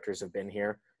 these characters have been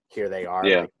here. Here they are.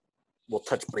 Yeah. Like, we'll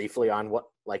touch briefly on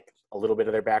like a little bit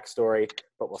of their backstory,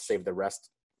 but we'll save the rest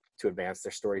to advance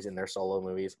their stories in their solo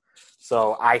movies.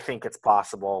 So I think it's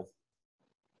possible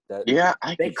that Yeah,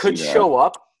 I they could could see that. show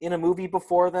up in a movie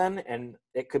before then, and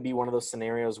it could be one of those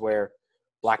scenarios where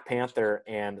Black Panther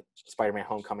and Spider-Man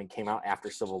Homecoming came out after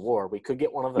Civil War. We could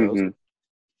get one of those,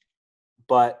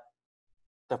 but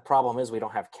the problem is we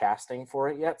don't have casting for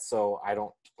it yet, so I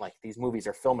don't like these movies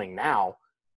are filming now.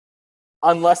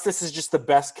 Unless this is just the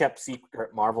best kept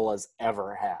secret Marvel has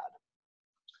ever had.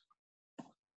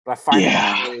 But I find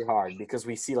that really hard because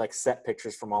we see like set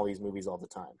pictures from all these movies all the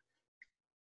time.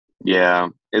 Yeah,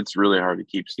 it's really hard to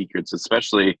keep secrets,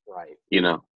 especially Right. you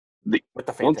know, With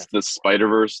the once the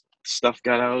Spider-Verse stuff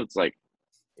got out, it's like,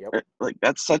 Yep. like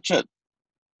that's such a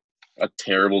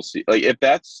terrible like if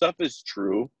that stuff is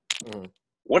true,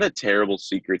 what a terrible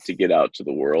secret to get out to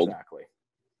the world. Exactly.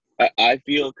 I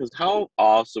feel, because how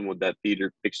awesome would that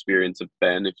theater experience have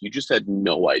been if you just had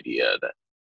no idea that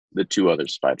the 2 other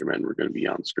Spider-Men were going to be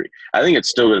on screen? I think it's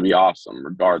still going to be awesome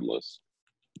regardless.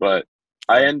 But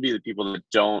I envy the people that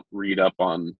don't read up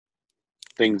on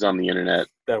things on the internet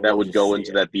that would go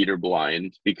into that theater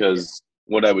blind, because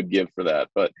what I would give for that.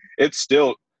 But it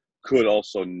still could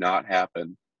also not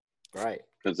happen. Right.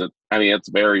 Because it's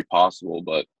very possible,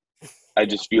 but I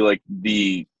just feel like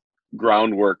the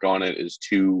groundwork on it is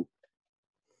too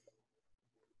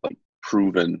like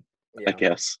proven, I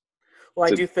guess.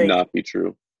 Well, I do think not be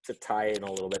true. To tie in a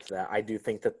little bit to that, I do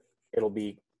think that it'll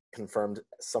be confirmed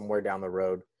somewhere down the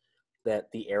road that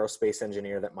the aerospace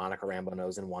engineer that Monica Rambeau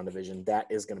knows in WandaVision, that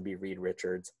is going to be Reed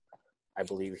Richards. I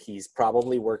believe he's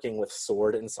probably working with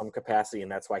SWORD in some capacity,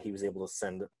 and that's why he was able to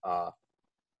send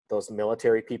those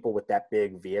military people with that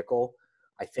big vehicle.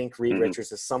 I think Reed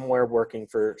Richards is somewhere working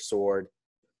for SWORD.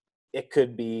 It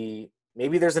could be,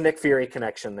 maybe there's a Nick Fury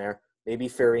connection there. Maybe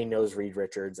Fury knows Reed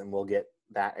Richards, and we'll get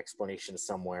that explanation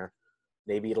somewhere.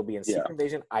 Maybe it'll be in Secret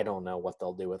Invasion. I don't know what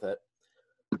they'll do with it.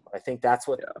 But I think that's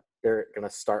what they're going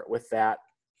to start with, that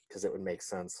because it would make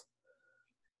sense.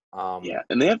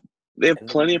 And they have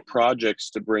plenty of projects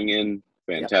to bring in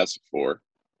Fantastic Four.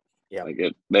 Yeah,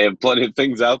 they have plenty of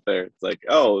things out there. It's like,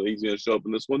 oh, he's going to show up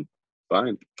in this one.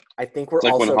 Fine. I think we're it's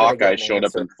like also when Hawkeye showed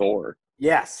up in Thor.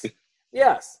 Yes.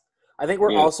 I think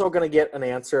we're also going to get an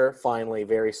answer finally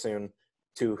very soon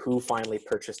to who finally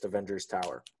purchased Avengers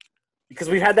Tower, because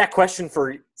we've had that question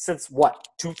since what,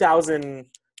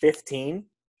 2015,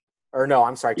 or no,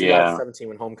 I'm sorry, 2017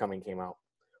 when Homecoming came out.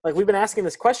 Like, we've been asking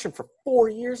this question for 4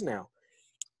 years now.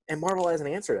 and Marvel hasn't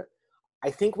answered it. I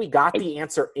think we got the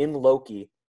answer in Loki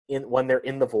when they're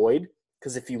in the void,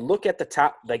 because if you look at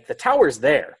the the tower's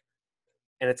there,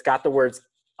 and it's got the words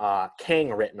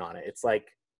Kang written on it. It's like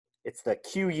it's the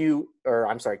QENG,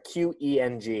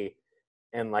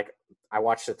 and like I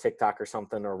watched a TikTok or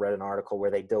something or read an article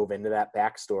where they dove into that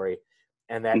backstory,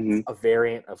 and that's a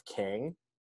variant of Kang.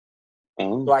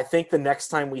 Oh. So I think the next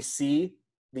time we see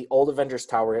the old Avengers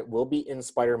Tower, it will be in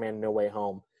Spider-Man No Way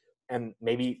Home, and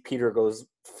maybe Peter goes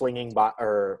flinging by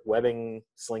or webbing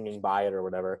slinging by it or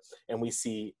whatever, and we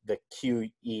see the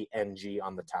QENG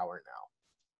on the tower now,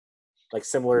 like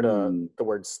similar to the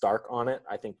word Stark on it.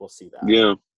 I think we'll see that.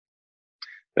 Yeah,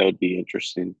 that would be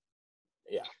interesting.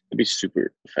 Yeah, it'd be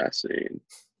super fascinating.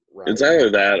 Right. It's either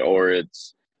that or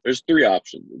there's 3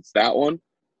 options. It's that one,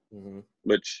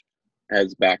 which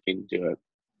has backing to it,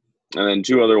 and then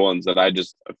 2 other ones that I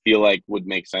just feel like would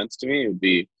make sense to me. It would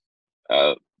be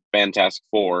Fantastic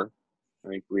Four. I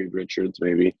think Reed Richards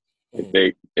maybe.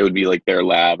 It would be like their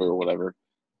lab or whatever,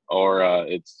 or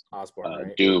it's Osborn,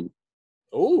 right? Doom.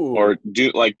 Ooh. Or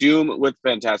Doom with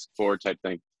Fantastic Four type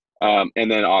thing, and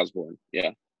then Osborn. Yeah,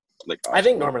 like Osborn. I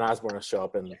think Norman Osborn will show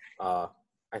up, and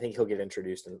I think he'll get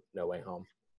introduced in No Way Home.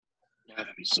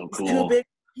 That'd be so cool.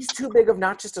 He's too big of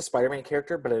not just a Spider-Man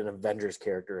character, but an Avengers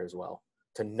character as well,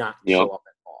 to not show up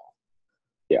at all.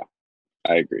 Yeah,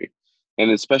 I agree.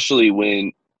 And especially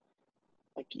when,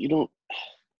 like, you don't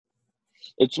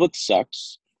 – it's what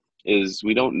sucks is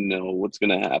we don't know what's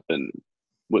going to happen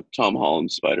with Tom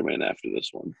Holland's Spider-Man after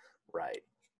this one. Right.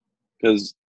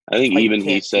 Because I think even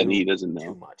he said he doesn't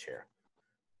know. Too much here.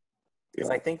 Because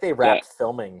I think they wrapped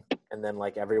filming, and then,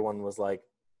 like, everyone was like,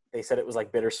 they said it was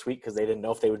like bittersweet because they didn't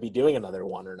know if they would be doing another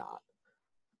one or not.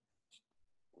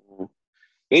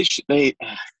 They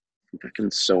fucking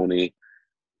Sony.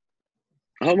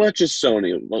 How much is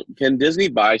Sony? Can Disney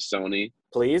buy Sony?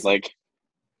 Please? Like,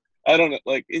 I don't know.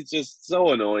 Like, it's just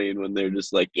so annoying when they're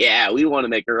just like, yeah, we want to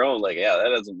make our own. Like, yeah,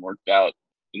 that hasn't worked out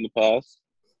in the past.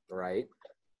 Right.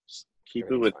 Just keep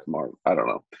it with Marvel. I don't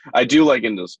know. I do like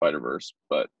Into the Spider-Verse,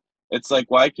 but it's like,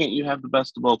 why can't you have the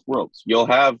best of both worlds?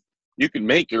 You can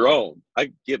make your own.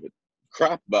 I give a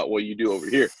crap about what you do over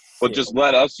here, but just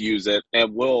let us use it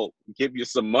and we'll give you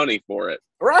some money for it.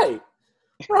 Right.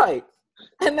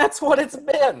 And that's what it's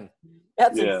been.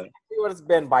 That's exactly what it's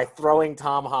been by throwing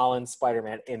Tom Holland's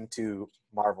Spider-Man into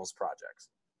Marvel's projects.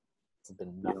 It's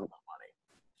been nothing but money.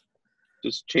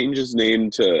 Just change his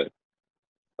name to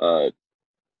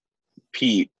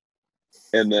Pete,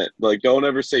 and then, like, don't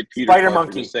ever say Peter Spider Parker,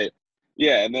 Monkey. just say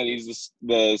and then he's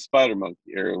the Spider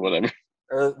Monkey or whatever.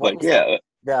 Or the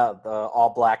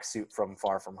all black suit from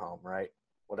Far From Home, right?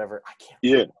 Whatever. I can't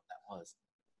remember what that was.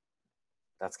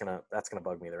 That's gonna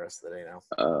bug me the rest of the day now.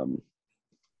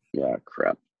 Yeah,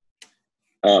 crap.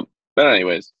 But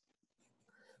anyways,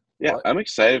 I'm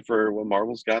excited for what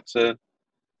Marvel's got to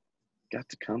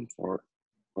come for,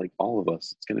 like, all of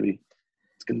us. It's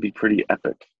gonna be pretty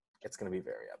epic. It's gonna be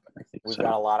very epic. I think We've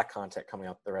got a lot of content coming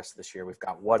up the rest of this year. We've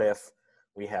got What If,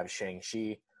 we have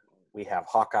Shang-Chi, we have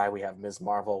Hawkeye, we have Ms.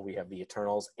 Marvel, we have the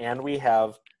Eternals, and we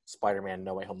have Spider-Man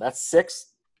No Way Home. That's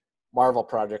 6 Marvel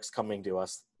projects coming to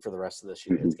us for the rest of this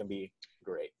year. It's gonna be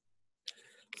great.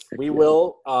 We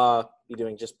will be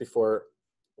doing, just before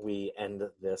we end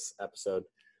this episode,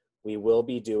 we will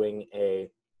be doing a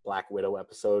Black Widow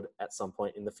episode at some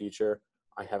point in the future.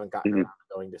 I haven't gotten around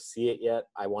to going to see it yet.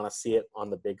 I want to see it on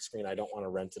the big screen. I don't want to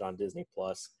rent it on Disney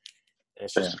Plus. And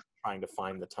it's just trying to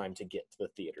find the time to get to the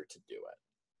theater to do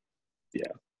it.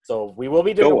 Yeah. So we will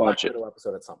be doing a Black Widow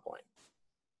episode at some point.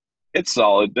 It's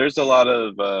solid. There's a lot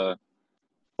of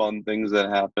fun things that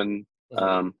happen.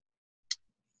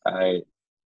 I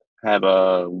have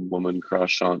a woman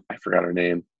crush on, I forgot her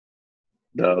name,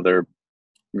 the other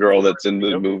girl that's in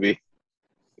the movie.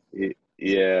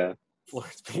 Yeah.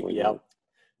 Florence Pugh.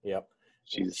 Yep.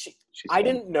 She's I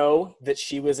didn't know that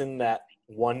she was in that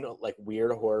one, like,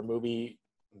 weird horror movie,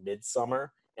 Midsommar,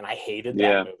 and I hated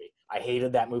that movie. I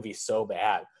hated that movie so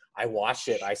bad. I watched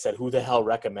it. I said, "Who the hell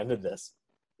recommended this?"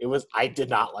 I did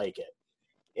not like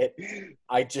it.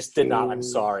 I just did not. I'm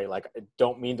sorry. Like, I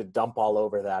don't mean to dump all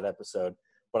over that episode,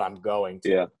 but I'm going to.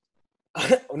 Yeah.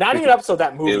 Not even episode,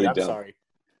 that movie. Really I'm dumb. Sorry.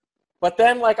 But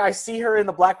then, like, I see her in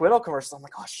the Black Widow commercial. I'm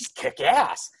like, oh, she's kick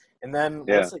ass. And then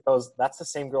once it goes, that's the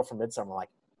same girl from Midsommar. I'm like,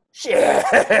 shit.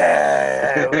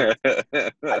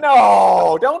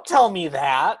 No, don't tell me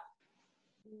that.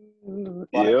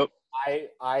 But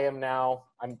I am now.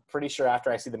 I'm pretty sure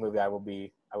after I see the movie, I will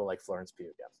like Florence Pugh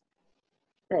again.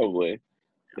 Probably.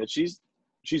 Yeah,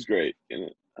 she's great in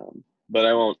it. But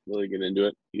I won't really get into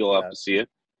it. You'll have to see it.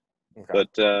 Okay.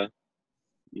 But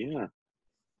yeah.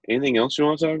 Anything else you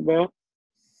want to talk about?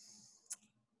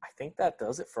 I think that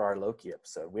does it for our Loki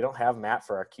episode. We don't have Matt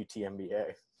for our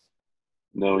QTMBA.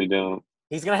 No, we don't.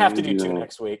 He's going to have to do 2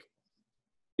 next week.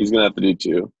 He's going to have to do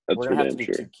 2. That's We're for going to have damn to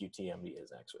do sure. 2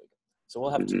 QTMBAs next week. So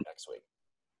we'll have 2 next week.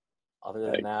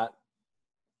 Other than that,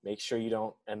 make sure you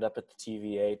don't end up at the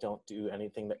TVA. Don't do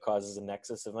anything that causes a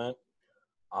Nexus event.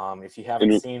 If you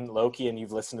haven't seen Loki and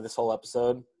you've listened to this whole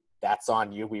episode, that's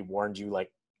on you. We warned you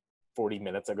like 40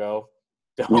 minutes ago.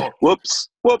 Don't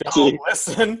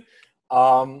listen.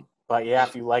 But yeah,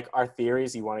 if you like our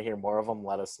theories, you want to hear more of them,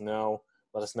 let us know.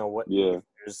 Let us know what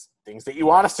there's things that you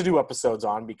want us to do episodes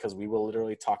on, because we will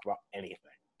literally talk about anything.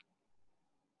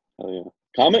 Oh yeah.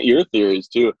 Comment your theories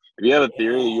too. If you have a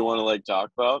theory that you want to like talk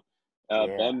about,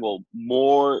 Ben will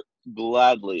more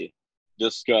gladly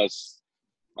discuss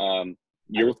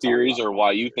your theories or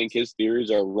why you think his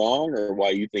theories are wrong or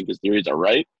why you think his theories are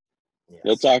right. Yes.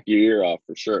 He'll talk your ear off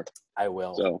for sure. I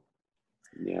will. So,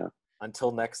 yeah.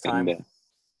 Until next time,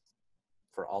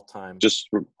 for all time, just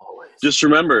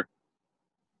remember,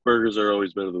 burgers are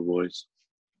always better than boys.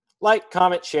 Like,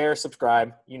 comment, share,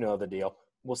 subscribe. You know the deal.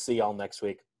 We'll see y'all next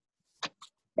week.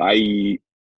 Bye.